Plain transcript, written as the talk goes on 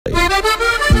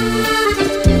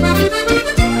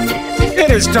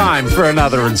It's time for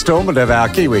another instalment of our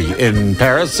Kiwi in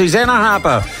Paris, Susannah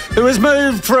Harper, who has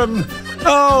moved from,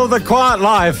 the quiet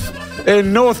life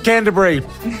in North Canterbury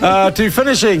to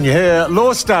finishing her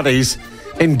law studies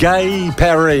in gay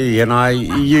Paris, and I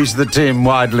use the term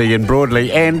widely and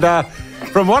broadly. And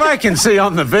from what I can see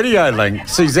on the video link,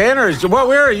 Susannah is,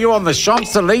 where are you, on the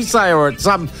Champs-Elysees or at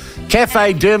some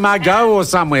Café de Margot or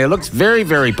somewhere? It looks very,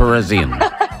 very Parisian.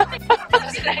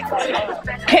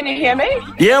 Can you hear me?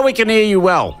 Yeah, we can hear you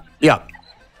well. Yeah.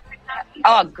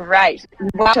 Oh, great.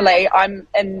 Well, actually, I'm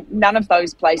in none of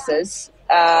those places.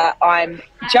 I'm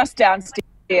just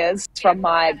downstairs from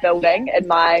my building in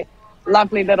my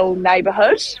lovely little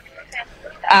neighbourhood,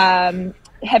 having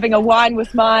a wine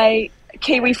with my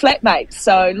Kiwi flatmate.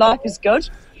 So life is good.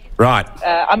 Right.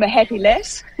 I'm a happy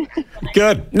lass.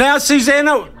 Good. Now,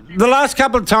 Susannah, the last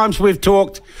couple of times we've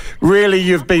talked, really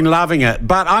you've been loving it.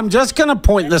 But I'm just going to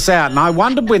point this out, and I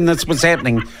wondered when this was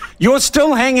happening. You're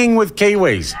still hanging with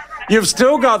Kiwis. You've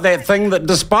still got that thing that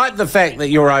despite the fact that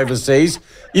you're overseas,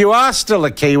 you are still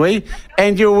a Kiwi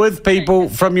and you're with people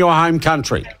from your home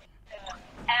country.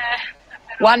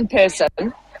 One person.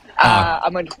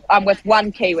 I'm with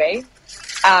one Kiwi.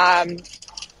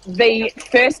 The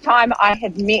first time I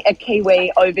had met a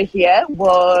Kiwi over here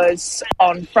was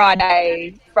on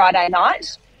Friday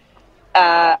night,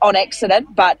 on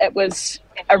accident, but it was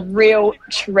a real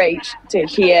treat to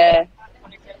hear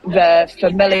the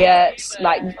familiar,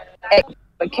 like,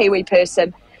 a Kiwi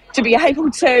person, to be able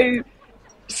to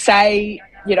say,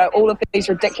 you know, all of these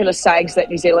ridiculous sayings that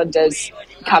New Zealanders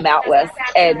come out with,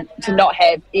 and to not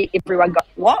have everyone go,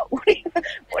 what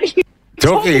are you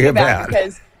talking about?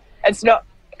 Because it's not.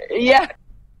 Yeah.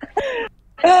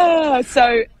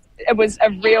 So it was a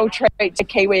real treat to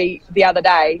Kiwi the other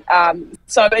day.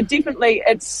 So it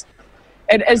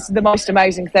is the most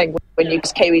amazing thing when you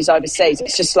use Kiwis overseas.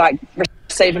 It's just like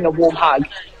receiving a warm hug.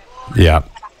 Yeah.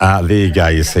 There you go.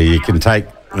 You see, you can take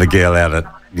the girl out of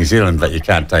New Zealand, but you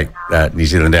can't take New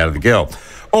Zealand out of the girl.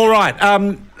 All right.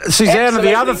 Susannah,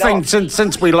 absolutely. The other thing,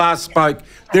 since we last spoke,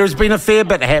 there has been a fair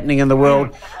bit happening in the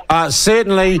world.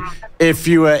 Certainly, if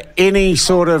you are any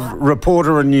sort of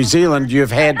reporter in New Zealand, you've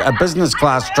had a business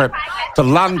class trip to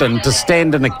London to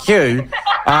stand in a queue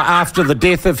after the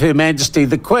death of Her Majesty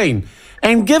the Queen.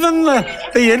 And given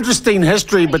the interesting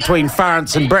history between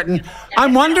France and Britain,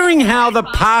 I'm wondering how the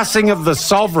passing of the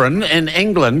sovereign in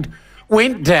England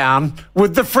went down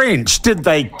with the French. Did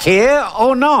they care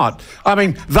or not? I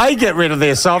mean, they get rid of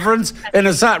their sovereigns in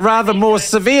a rather more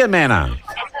severe manner,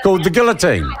 called the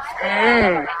guillotine.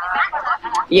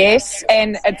 Yes,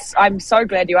 and I'm so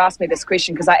glad you asked me this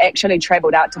question, because I actually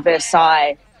travelled out to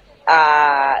Versailles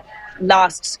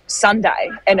last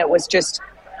Sunday, and it was just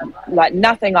like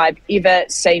nothing I've ever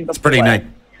seen before. It's pretty neat.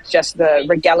 Just the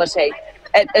regality.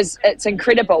 It's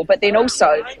incredible, but then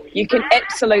also you can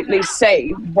absolutely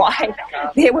see why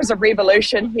there was a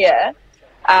revolution here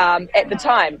at the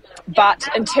time. But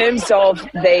in terms of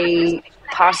the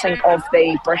passing of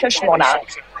the British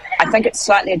monarch, I think it's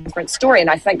slightly a different story, and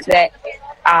I think that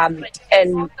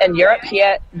in Europe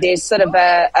here, there's sort of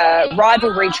a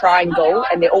rivalry triangle,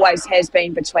 and there always has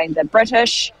been, between the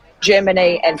British,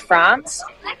 Germany and France.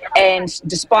 And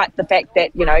despite the fact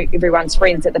that, you know, everyone's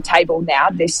friends at the table now,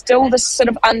 there's still this sort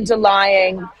of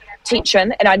underlying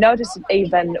tension. And I notice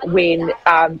even when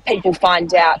people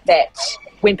find out,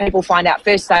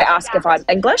 first they ask if I'm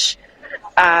English,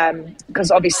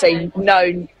 because obviously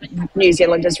no New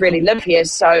Zealanders really live here,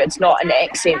 so it's not an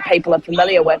accent people are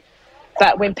familiar with.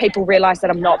 But when people realise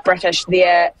that I'm not British,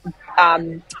 their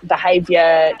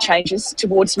behaviour changes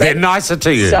towards me. They're nicer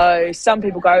to you. So some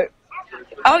people go,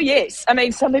 oh, yes. I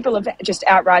mean, some people have just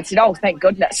outright said, oh, thank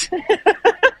goodness.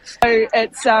 So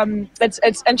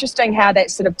it's interesting how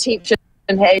that sort of tension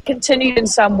has continued in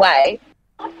some way.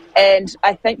 And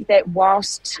I think that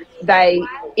whilst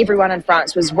everyone in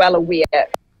France was well aware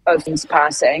of things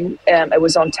passing, it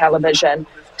was on television.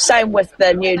 Same with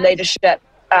the new leadership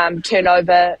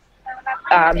turnover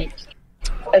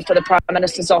for the Prime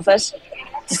Minister's office.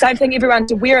 It's the same thing,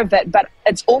 everyone's aware of it, but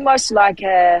it's almost like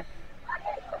a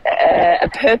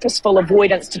purposeful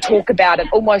avoidance to talk about it,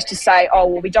 almost to say, oh,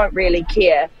 well, we don't really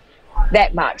care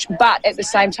that much. But at the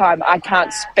same time, I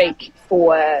can't speak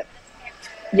for,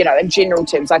 you know, in general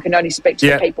terms. I can only speak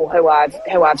to the people who I've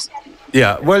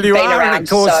Yeah, well, you are, around, of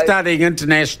course, studying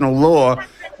international law.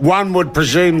 One would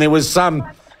presume there was some,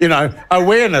 you know,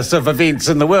 awareness of events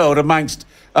in the world amongst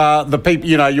the people,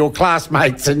 you know, your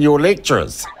classmates and your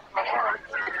lecturers.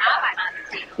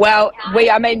 Well,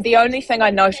 the only thing I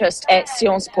noticed at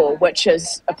Sciences Po, which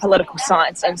is a political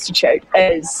science institute,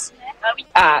 is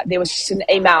there was just an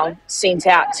email sent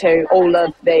out to all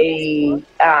of the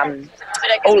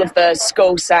all of the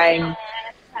schools saying,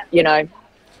 you know,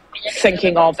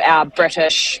 thinking of our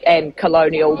British and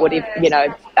colonial, whatever, you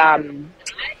know,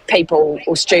 people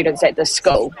or students at the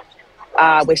school.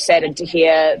 We're saddened to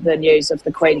hear the news of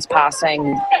the Queen's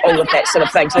passing, all of that sort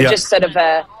of thing. So just sort of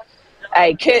a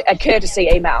courtesy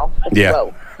email, if you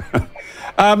will.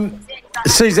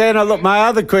 Susannah, look, my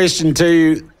other question to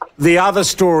you, the other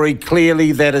story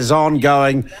clearly that is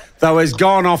ongoing, though has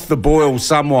gone off the boil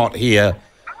somewhat here,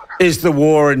 is the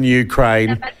war in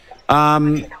Ukraine.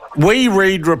 We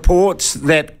read reports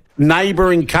that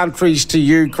neighbouring countries to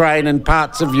Ukraine and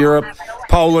parts of Europe,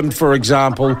 Poland, for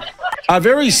example, are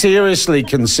very seriously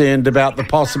concerned about the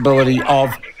possibility of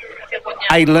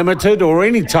a limited or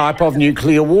any type of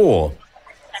nuclear war.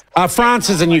 France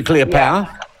is a nuclear power.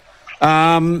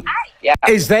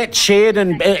 Is that shared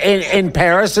in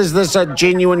Paris? Is this a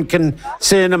genuine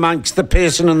concern amongst the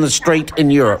person in the street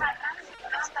in Europe?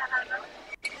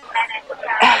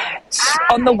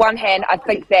 On the one hand, I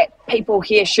think that people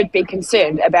here should be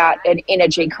concerned about an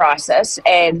energy crisis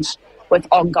and with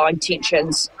ongoing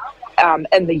tensions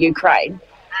in the Ukraine.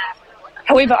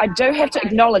 However, I do have to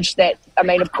acknowledge that, I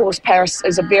mean, of course, Paris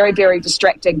is a very, very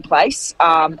distracting place,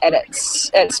 and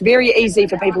it's very easy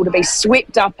for people to be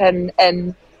swept up in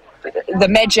the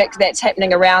magic that's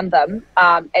happening around them,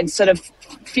 and sort of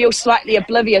feel slightly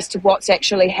oblivious to what's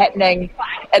actually happening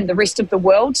in the rest of the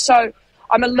world. So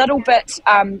I'm a little bit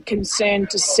concerned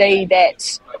to see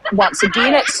that once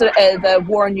again the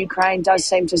war in Ukraine does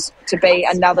seem to be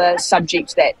another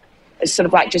subject that is sort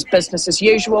of like just business as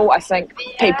usual. I think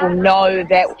people know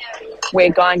that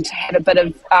we're going to have a bit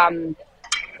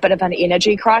of an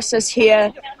energy crisis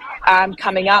here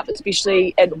coming up,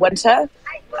 especially in winter.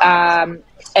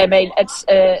 I mean, it's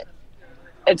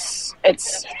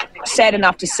sad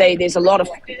enough to see there's a lot of,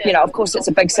 you know, of course it's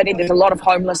a big city, there's a lot of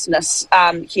homelessness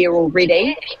here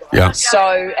already. Yeah.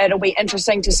 So it'll be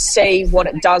interesting to see what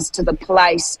it does to the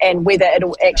place and whether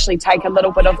it'll actually take a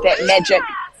little bit of that magic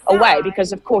away,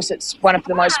 because of course it's one of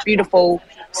the most beautiful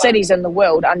cities in the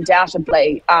world,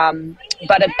 undoubtedly.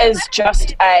 But it is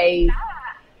just a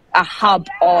hub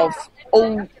of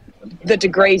all the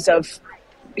degrees of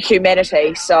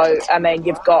humanity. So I mean,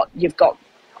 you've got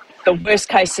the worst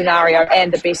case scenario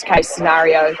and the best case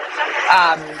scenario,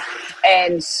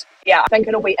 and yeah, I think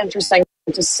it'll be interesting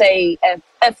to see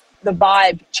if the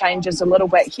vibe changes a little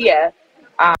bit here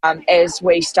as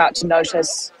we start to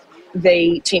notice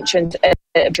the tensions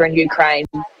during Ukraine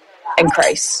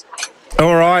increase.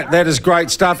 All right, that is great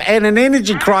stuff. And an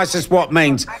energy crisis, what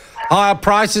means? Higher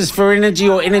prices for energy,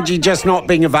 or energy just not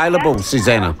being available,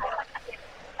 Susannah?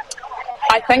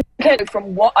 I think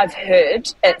from what I've heard,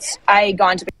 it's A,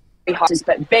 going to be high,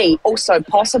 but B, also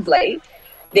possibly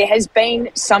there has been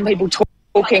some people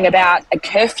talking about a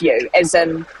curfew, as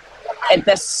in at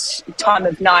this time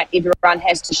of night everyone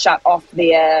has to shut off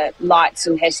their lights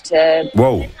and has to.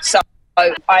 Whoa! So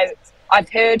I've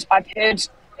heard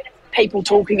people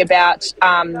talking about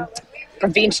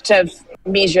preventative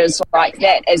measures like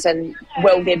that, as in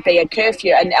will there be a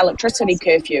curfew, an electricity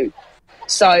curfew?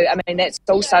 So I mean that's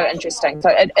also interesting. So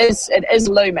it is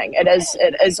looming. It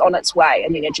is on its way,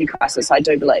 an energy crisis, I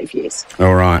do believe. Yes.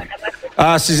 All right,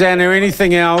 Susannah.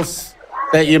 Anything else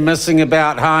that you're missing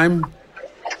about home?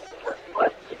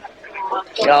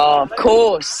 Oh, of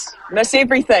course. Miss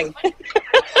everything.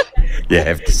 You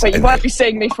have to say but you won't be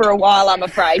seeing me for a while, I'm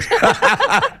afraid.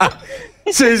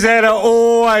 Susannah,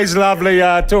 always lovely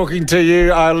talking to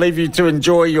you. I'll leave you to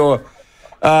enjoy your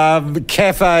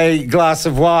cafe glass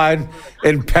of wine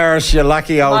in Paris, you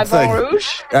lucky old thing. Vin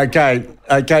Rouge. Okay,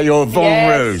 your Vin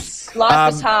Rouge.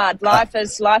 Life is hard. Life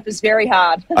is very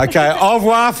hard. Okay, au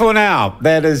revoir for now.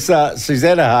 That is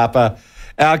Susannah Harper,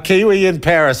 our Kiwi in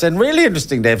Paris. And really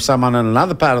interesting to have someone in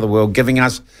another part of the world giving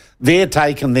us their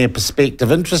take and their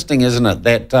perspective. Interesting, isn't it?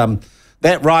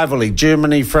 That rivalry,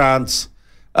 Germany, France,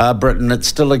 Britain, it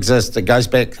still exists. It goes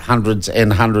back hundreds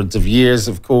and hundreds of years,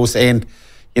 of course. And,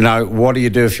 you know, what do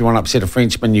you do if you want to upset a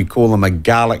Frenchman? You call them a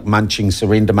garlic-munching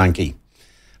surrender monkey.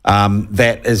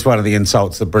 That is one of the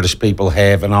insults that British people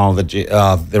have, and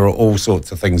there are all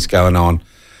sorts of things going on.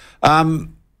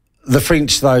 The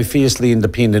French, though, fiercely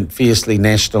independent, fiercely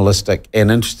nationalistic,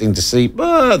 and interesting to see,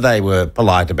 they were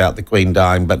polite about the Queen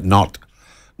dying, but not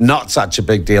such a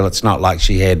big deal. It's not like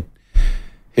she had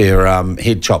her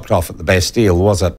head chopped off at the Bastille, was it?